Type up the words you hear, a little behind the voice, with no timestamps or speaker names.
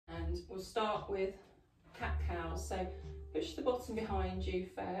and we'll start with cat-cows. So push the bottom behind you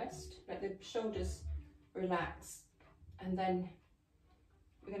first, let the shoulders relax, and then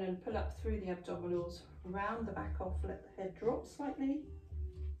we're going to pull up through the abdominals, round the back off, let the head drop slightly,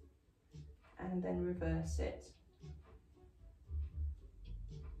 and then reverse it.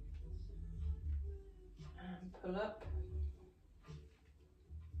 And pull up,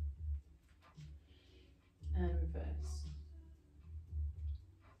 and reverse.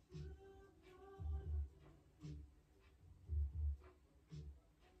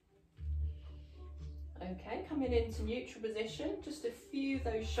 Okay, coming into neutral position, just a few of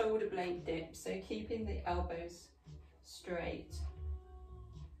those shoulder blade dips, so keeping the elbows straight,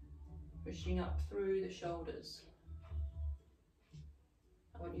 pushing up through the shoulders.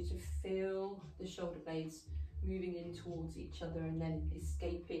 I want you to feel the shoulder blades moving in towards each other and then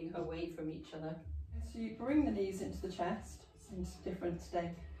escaping away from each other. So you bring the knees into the chest, seems different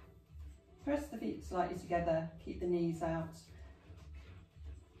today. Press the feet slightly together, keep the knees out.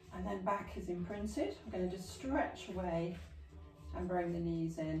 And then back is imprinted. I'm going to just stretch away and bring the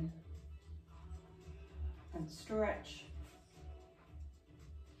knees in. And stretch.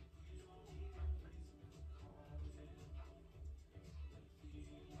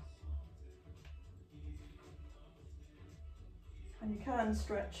 And you can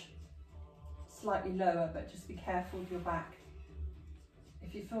stretch slightly lower, but just be careful with your back.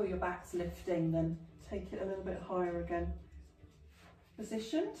 If you feel your back's lifting, then take it a little bit higher again.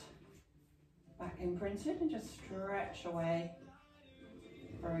 Positioned, back imprinted, and just stretch away,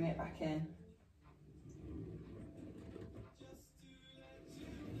 bring it back in.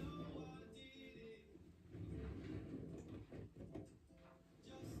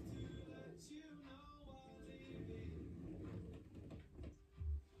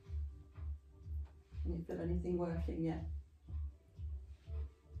 Can you feel anything working yet?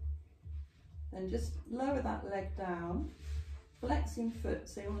 Then just lower that leg down. Flexing foot,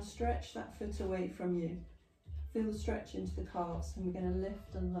 so you want to stretch that foot away from you. Feel the stretch into the calves, and we're going to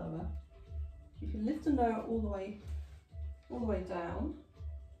lift and lower. You can lift and lower all the way down.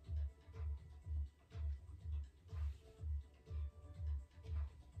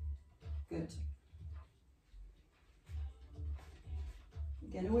 Good.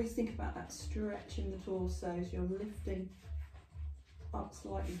 Again, always think about that stretch in the torso, so you're lifting up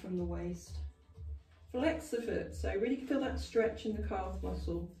slightly from the waist. Flex the foot, so really feel that stretch in the calf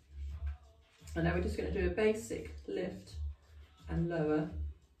muscle. And now we're just going to do a basic lift and lower.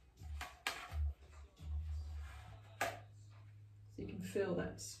 So you can feel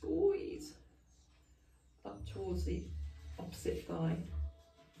that squeeze up towards the opposite thigh.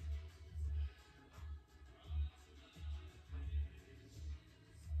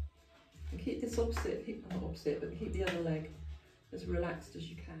 And keep this not opposite, but keep the other leg as relaxed as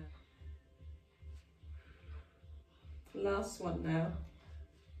you can. Last one now.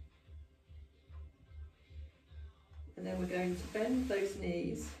 And then we're going to bend those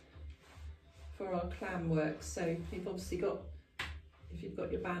knees for our clam work. So you've obviously got, if you've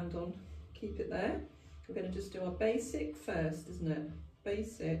got your band on, keep it there. We're going to just do our basic first, isn't it?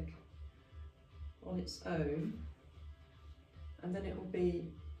 Basic on its own. And then it will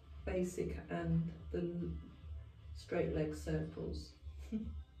be basic and the straight leg circles.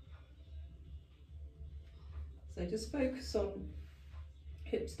 So just focus on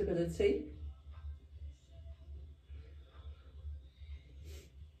hip stability.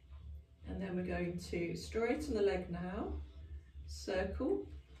 And then we're going to straighten the leg now, circle.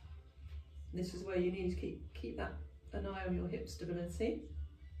 This is where you need to keep an eye on your hip stability.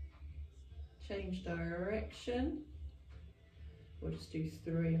 Change direction. We'll just do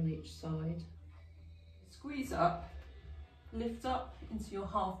 3 on each side. Squeeze up, lift up into your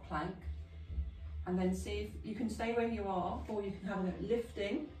half plank. And then see if you can stay where you are, or you can have it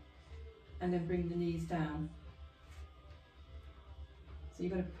lifting and then bring the knees down. So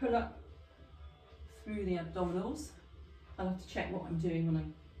you're going to pull up through the abdominals. I'll have to check what I'm doing when I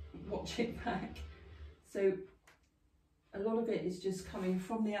watch it back. So a lot of it is just coming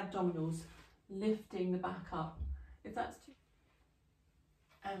from the abdominals, lifting the back up. If that's too...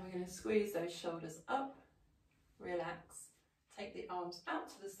 And we're going to squeeze those shoulders up, relax, take the arms out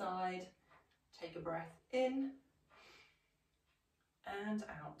to the side. Take a breath in and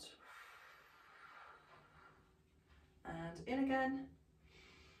out. And in again.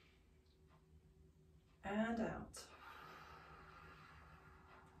 And out.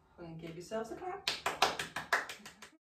 And give yourselves a clap.